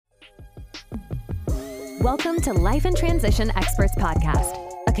Welcome to Life and Transition Experts Podcast,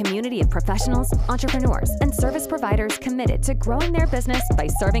 a community of professionals, entrepreneurs, and service providers committed to growing their business by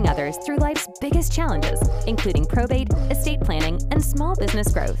serving others through life's biggest challenges, including probate, estate planning, and small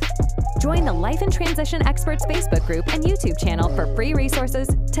business growth. Join the Life and Transition Experts Facebook group and YouTube channel for free resources,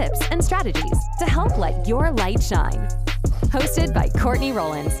 tips, and strategies to help let your light shine. Hosted by Courtney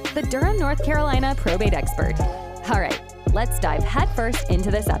Rollins, the Durham, North Carolina probate expert. All right, let's dive headfirst into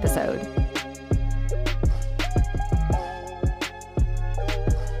this episode.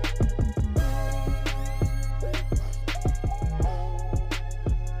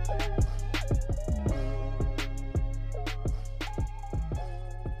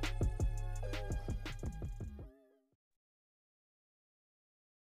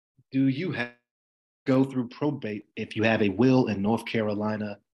 Do you have to go through probate if you have a will in North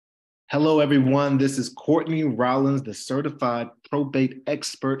Carolina? Hello, everyone. This is Courtney Rollins, the certified probate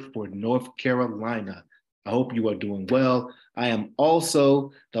expert for North Carolina. I hope you are doing well. I am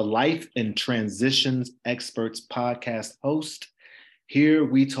also the Life and Transitions Experts podcast host. Here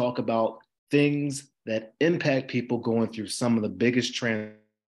we talk about things that impact people going through some of the biggest trends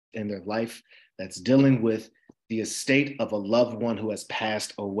in their life, that's dealing with the estate of a loved one who has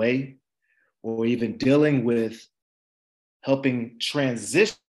passed away, or even dealing with helping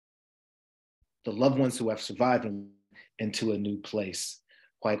transition the loved ones who have survived into a new place.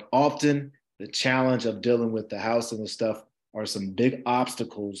 Quite often, the challenge of dealing with the house and the stuff are some big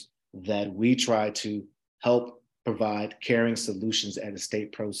obstacles that we try to help provide caring solutions at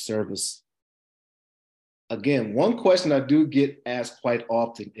Estate Pro Service. Again, one question I do get asked quite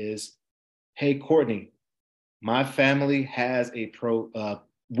often is, hey, Courtney, my family has a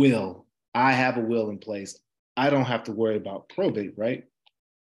will. I have a will in place. I don't have to worry about probate, right?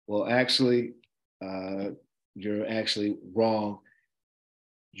 Well, actually, you're actually wrong.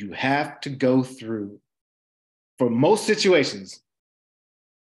 You have to go through, for most situations,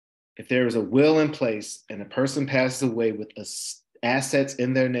 if there is a will in place and a person passes away with assets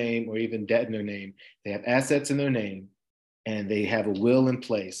in their name or even debt in their name, they have assets in their name and they have a will in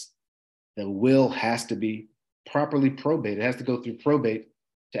place, the will has to be properly probated. It has to go through probate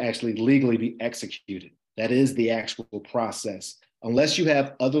to actually legally be executed. That is the actual process. Unless you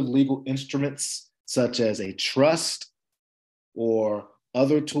have other legal instruments, such as a trust or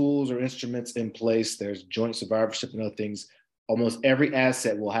other tools or instruments in place, there's joint survivorship and other things, almost every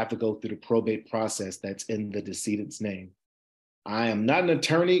asset will have to go through the probate process that's in the decedent's name. I am not an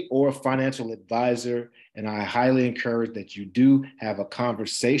attorney or a financial advisor, and I highly encourage that you do have a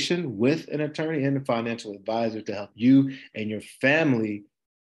conversation with an attorney and a financial advisor to help you and your family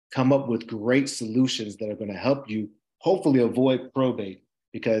come up with great solutions that are going to help you hopefully avoid probate.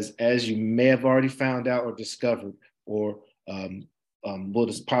 Because as you may have already found out or discovered, or will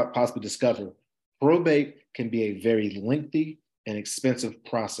just possibly discover, probate can be a very lengthy and expensive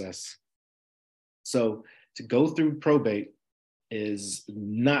process. So to go through probate is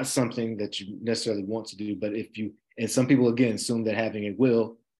not something that you necessarily want to do, but and some people, again, assume that having a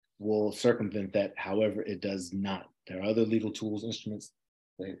will circumvent that. However, it does not. There are other legal tools, instruments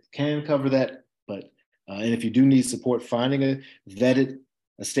that can cover that, but and if you do need support finding a vetted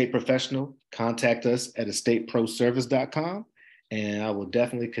estate professional, contact us at estateproservice.com, and I will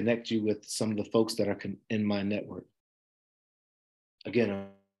definitely connect you with some of the folks that are in my network. Again,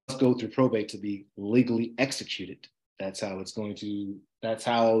 let's go through probate to be legally executed. That's how it's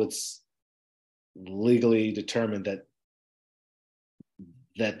legally determined that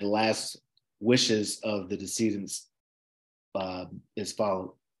the last wishes of the decedents is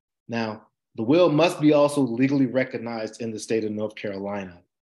followed. Now, the will must be also legally recognized in the state of North Carolina.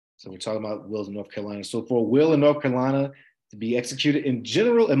 So we're talking about wills in North Carolina. So for a will in North Carolina to be executed, in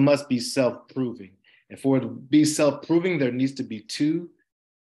general, it must be self-proving. And for it to be self-proving, there needs to be two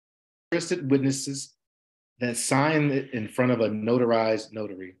interested witnesses that sign it in front of a notarized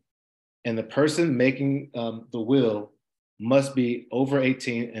notary. And the person making the will must be over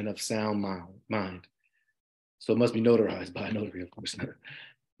 18 and of sound mind. So it must be notarized by a notary, of course.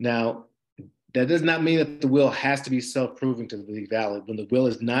 Now, that does not mean that the will has to be self-proving to be valid. When the will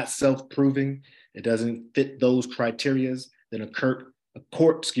is not self-proving, it doesn't fit those criteria, then a court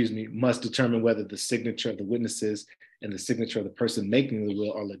must determine whether the signature of the witnesses and the signature of the person making the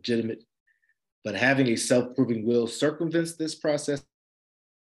will are legitimate. But having a self-proving will circumvents this process,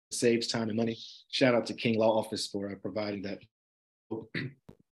 saves time and money. Shout out to King Law Office for providing that.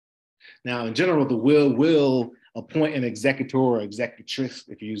 Now, in general, the will appoint an executor or executrix,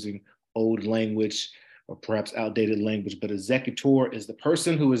 if you're using old language or perhaps outdated language, but executor is the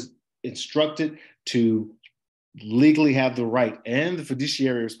person who is instructed to legally have the right and the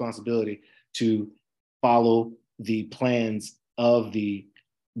fiduciary responsibility to follow the plans of the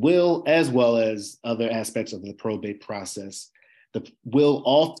will as well as other aspects of the probate process. The will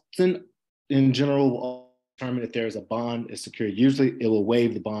often, in general, will determine if there is a bond is secured. Usually it will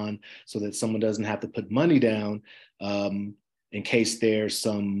waive the bond so that someone doesn't have to put money down in case there's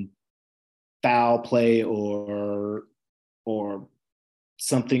some foul play or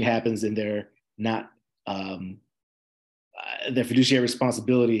something happens and they're not their fiduciary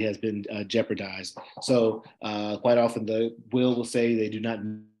responsibility has been jeopardized. So quite often the will say they do not,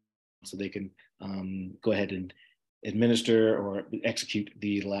 so they can go ahead and administer or execute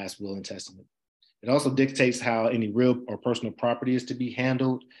the last will and testament. It also dictates how any real or personal property is to be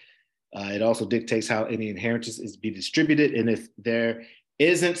handled. It also dictates how any inheritance is to be distributed. And if there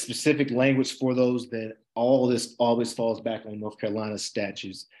isn't specific language for those, then all this always falls back on North Carolina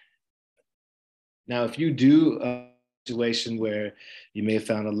statutes. Now, if you do a situation where you may have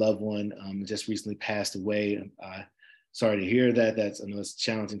found a loved one just recently passed away, sorry to hear that. I know it's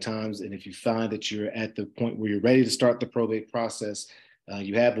challenging times. And if you find that you're at the point where you're ready to start the probate process,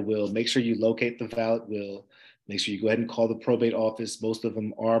 you have the will, make sure you locate the valid will. Make sure you go ahead and call the probate office. Most of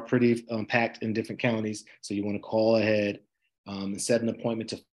them are pretty packed in different counties. So you want to call ahead and set an appointment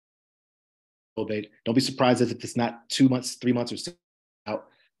to probate. Don't be surprised if it's not 2 months, 3 months, or 6 out.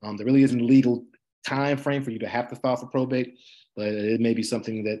 There really isn't a legal time frame for you to have to file for probate, but it may be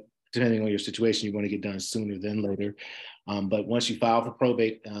something that, depending on your situation, you want to get done sooner than later. But once you file for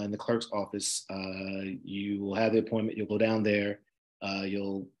probate in the clerk's office, you will have the appointment. You'll go down there.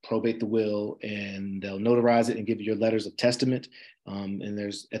 You'll probate the will, and they'll notarize it and give you your letters of testament. And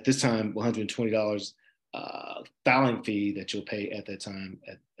there's, at this time, $120 filing fee that you'll pay at that time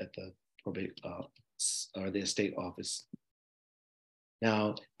at the probate or the estate office.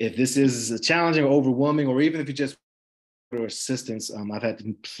 Now, if this is challenging or overwhelming, or even if you just or assistance, I've had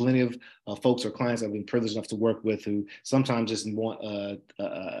plenty of folks or clients I've been privileged enough to work with who sometimes just want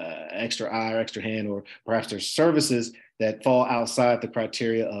extra eye or extra hand, or perhaps there's services that fall outside the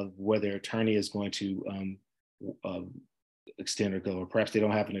criteria of where their attorney is going to extend or go, or perhaps they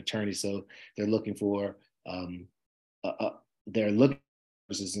don't have an attorney, so they're looking for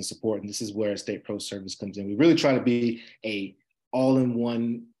services and support. And this is where Estate Pro Service comes in. We really try to be a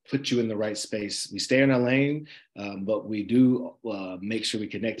all-in-one, put you in the right space. We stay in our lane, but we do make sure we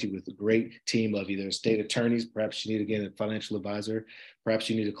connect you with a great team of either estate attorneys. Perhaps you need, again, a financial advisor. Perhaps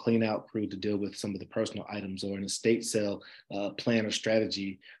you need a clean out crew to deal with some of the personal items, or an estate sale plan or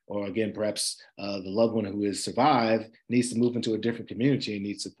strategy. Or again, perhaps the loved one who has survived needs to move into a different community and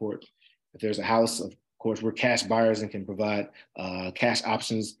needs support. If there's a house, of course, we're cash buyers and can provide cash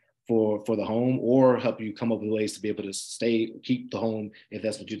options for the home, or help you come up with ways to be able to keep the home if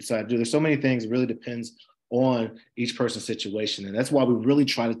that's what you decide to do. There's so many things. It really depends on each person's situation. And that's why we really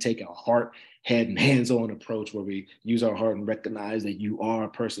try to take a heart, head, and hands-on approach, where we use our heart and recognize that you are a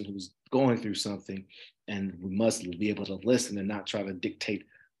person who's going through something, and we must be able to listen and not try to dictate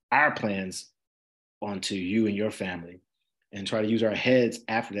our plans onto you and your family, and try to use our heads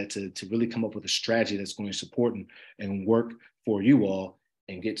after that to really come up with a strategy that's going to support and work for you all,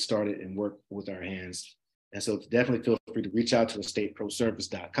 and get started and work with our hands. And so definitely feel free to reach out to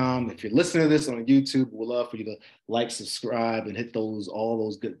estateproservice.com. If you're listening to this on YouTube, we'd love for you to like, subscribe, and hit all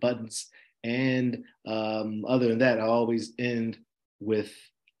those good buttons. And other than that, I always end with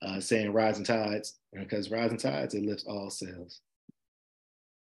saying rising tides, because rising tides, it lifts all sails.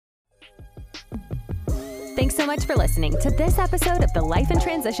 Thanks so much for listening to this episode of the Life and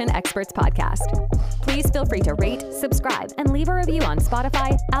Transition Experts Podcast. Please feel free to rate, subscribe, and leave a review on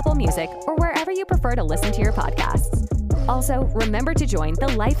Spotify, Apple Music, or wherever you prefer to listen to your podcasts. Also, remember to join the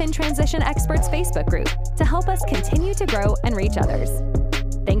Life and Transition Experts Facebook group to help us continue to grow and reach others.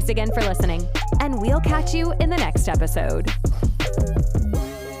 Thanks again for listening, and we'll catch you in the next episode.